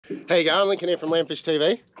How you going? Lincoln here from Landfish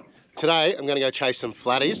TV. Today I'm going to go chase some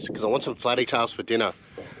flatties because I want some flatty tails for dinner.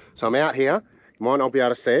 So I'm out here. You might not be able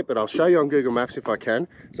to see it, but I'll show you on Google Maps if I can.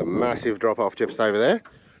 There's a massive drop-off just over there.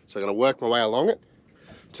 So I'm going to work my way along it.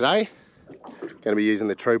 Today, I'm going to be using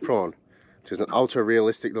the true prawn, which is an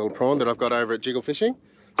ultra-realistic little prawn that I've got over at Jiggle Fishing.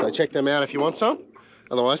 So check them out if you want some.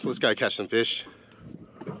 Otherwise, let's go catch some fish.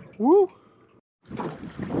 Woo!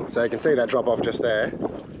 So you can see that drop-off just there.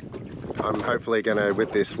 I'm hopefully going to,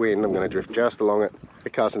 with this wind, I'm going to drift just along it,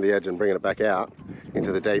 casting the edge and bringing it back out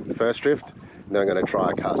into the deep the first drift. And then I'm going to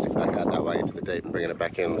try casting back out that way into the deep and bringing it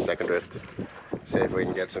back in the second drift. See if we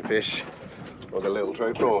can get some fish or the little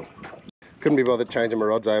true prawn. Couldn't be bothered changing my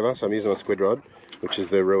rods over, so I'm using my squid rod, which is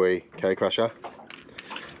the Rui K Crusher,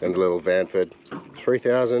 and the little Vanford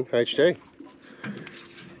 3000 HT.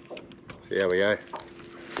 See how we go.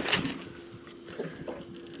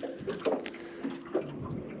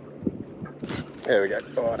 There we go.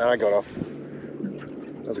 Oh no, I got off.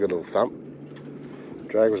 That was a good little thump.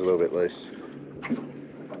 Drag was a little bit loose.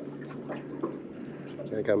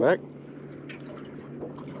 Can I come back?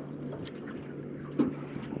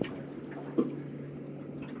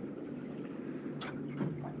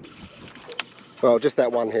 Well, just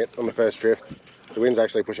that one hit on the first drift. The wind's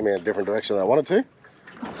actually pushing me in a different direction than I wanted to.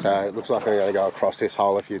 So it looks like I'm going to go across this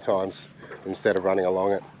hole a few times instead of running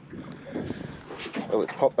along it. So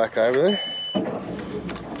let's pop back over there.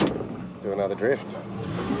 Do another drift.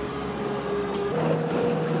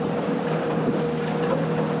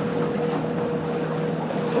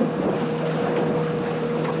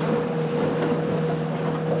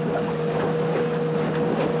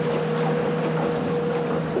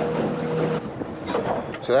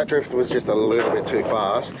 So that drift was just a little bit too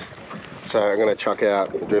fast, so I'm going to chuck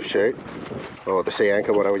out the drift chute, or the sea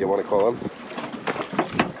anchor, whatever you want to call them.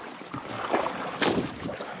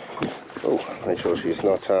 Oh, make sure she's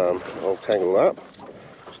not all tangled up.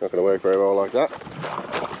 It's not going to work very well like that.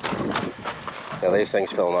 Now these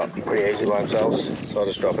things fill them up pretty easy by themselves, so I'll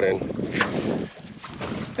just drop it in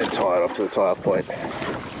and tie it off to the tie-off point.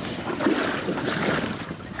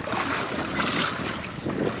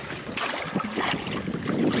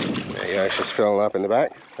 You know, it's just filling up in the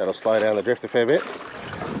back. That'll slow down the drift a fair bit.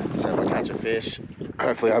 So if I catch a fish,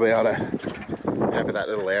 hopefully I'll be able to hamper that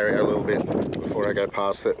little area a little bit before I go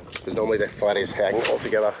past it, because normally the flatties hang all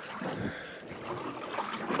together.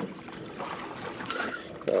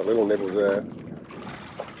 Oh, little nibbles there.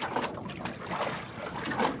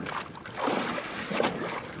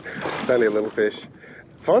 It's only a little fish.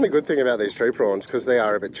 I find the good thing about these true prawns, because they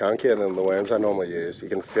are a bit chunkier than the worms I normally use, you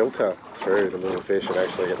can filter through the little fish and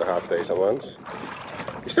actually get the half decent ones.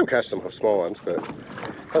 You still catch some small ones, but it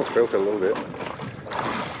helps filter a little bit.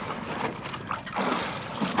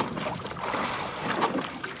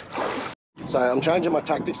 So I'm changing my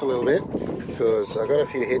tactics a little bit, because I got a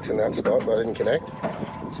few hits in that spot but I didn't connect.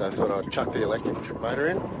 So I thought I'd chuck the electric motor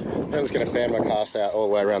in. I'm just going to fan my cast out all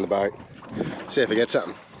the way around the boat, see if I get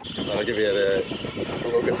something. I'll give you a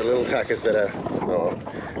look at the little tackers that are,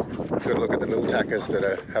 good look at the little tackers that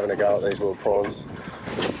are having a go at these little prawns,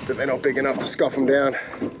 but they're not big enough to scoff them down.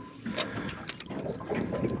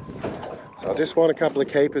 So I just want a couple of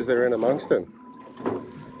keepers that are in amongst them.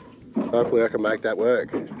 Hopefully I can make that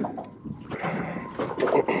work.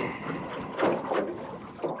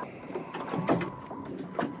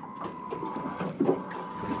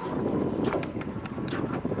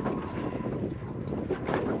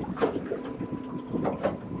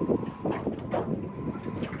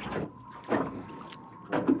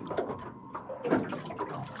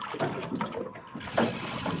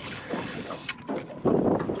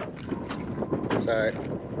 So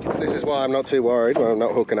this is why I'm not too worried when I'm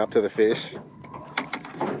not hooking up to the fish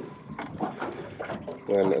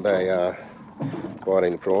when they are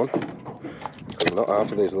biting the prawn. I'm not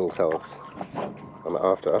after these little fellas, I'm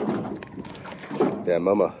after their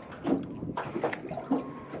mama.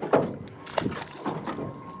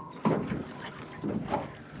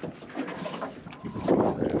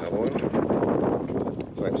 There's another one,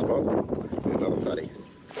 same spot, another fatty.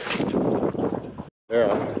 There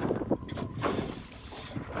are.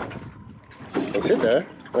 I'll sit there,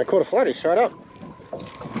 and I caught a flatty straight up.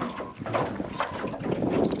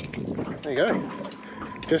 There you go.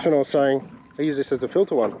 Just when I was saying, I use this as the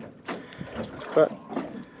filter one. But,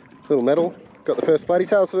 little metal, got the first flatty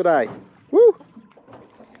tails for the day. Woo!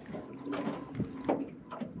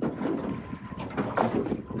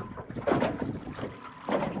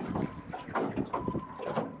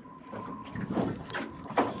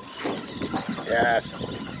 Yes.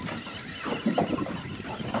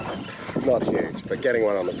 Not huge, but getting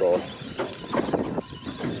one on the prawn.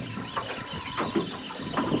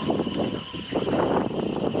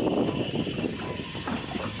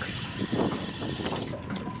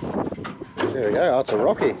 go. Oh, it's a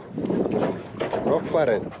rocky. Rock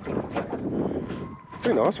flathead.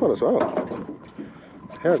 Pretty nice one as well.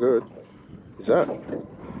 How good is that?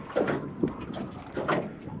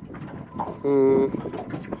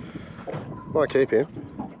 Might keep him.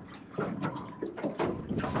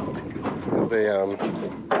 It'll be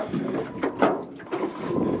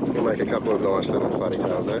we'll make a couple of nice little flatty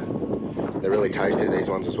tails there. They're really tasty, these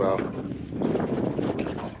ones as well.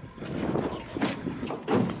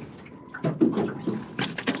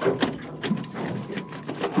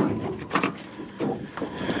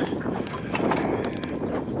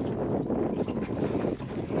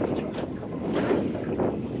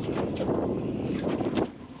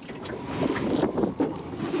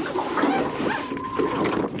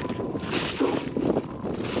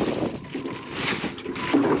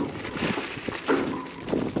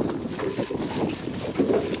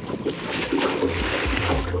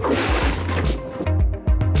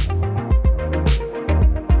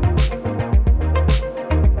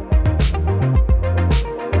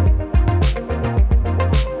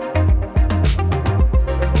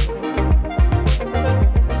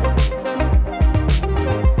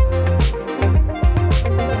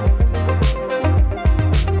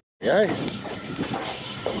 Okay.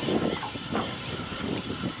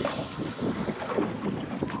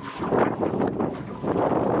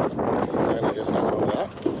 Only just hanging on to that.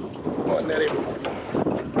 Might net him.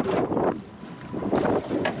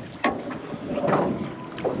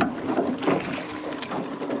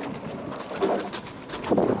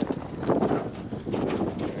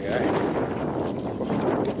 There we go.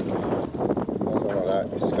 Like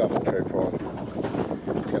that, scuff and true prawn.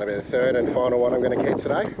 It's going to be the third and final one I'm going to keep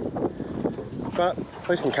today. But at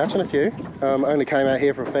least I'm catching a few. Only came out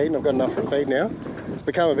here for a feed and I've got enough for a feed now. It's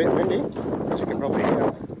become a bit windy, as you can probably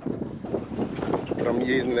hear. But I'm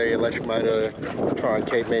using the electric motor to try and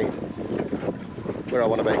keep me where I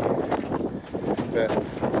want to be. But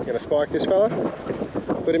I'm going to spike this fella,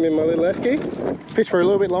 put him in my little esky, fish for a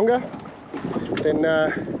little bit longer, then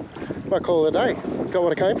might call it a day. Got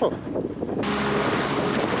what I came for.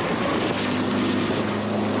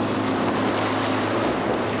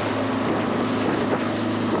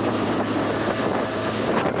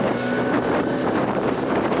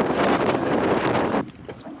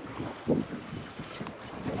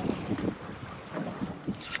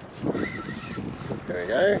 There we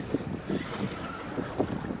go.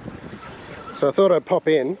 So I thought I'd pop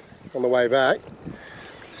in on the way back,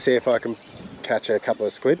 see if I can catch a couple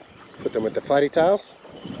of squid, put them with the flatty tails.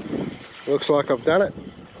 Looks like I've done it.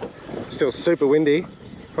 Still super windy.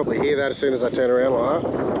 Probably hear that as soon as I turn around like that.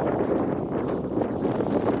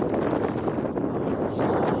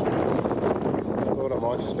 I thought I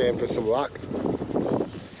might just be in for some luck.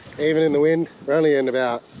 Even in the wind, we're only in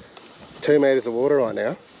about 2 meters of water right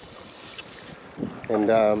now. And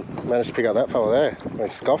managed to pick up that fella there. They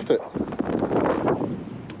scoffed it.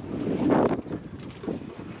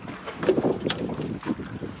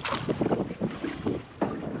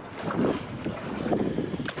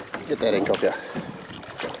 Get that ink off you.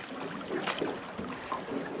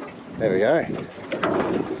 There we go.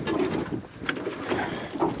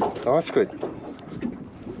 Nice squid.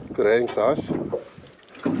 Good eating size.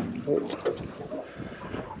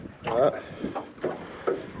 Right.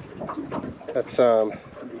 That's on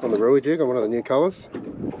the Rui jig on one of the new colours.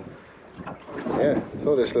 Yeah,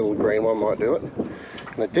 thought this little green one might do it,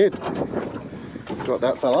 and it did. Got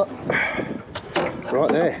that fella right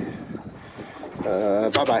there.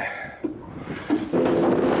 Bye bye.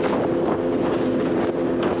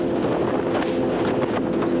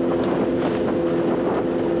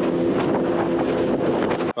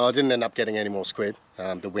 Well, I didn't end up getting any more squid.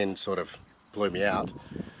 The wind sort of blew me out.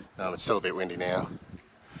 It's still a bit windy now,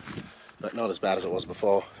 but not as bad as it was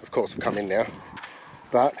before. Of course, I've come in now.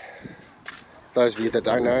 But those of you that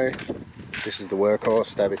don't know, this is the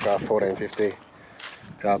workhorse Stabicraft 1450,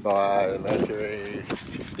 powered by the Mercury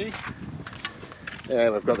 50.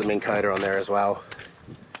 And we've got the Minn Kota on there as well.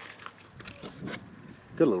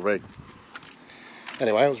 Good little rig.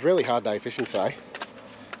 Anyway, it was a really hard day fishing today.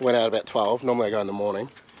 Went out about 12. Normally I go in the morning,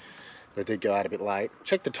 but I did go out a bit late.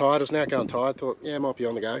 Checked the tide. It was now going tide. Thought, yeah, it might be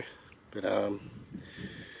on the go. But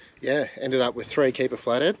yeah, ended up with 3 keeper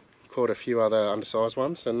flathead. Caught a few other undersized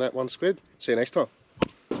ones, and that one squid. See you next time.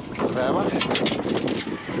 Bad one.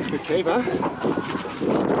 Good keeper.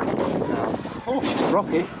 Oh, she's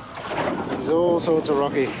rocky. There's all sorts of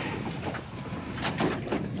rocky.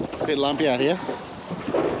 A bit lumpy out here.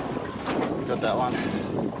 Got that one.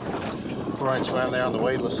 4-inch worm there on the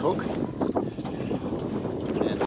weedless hook.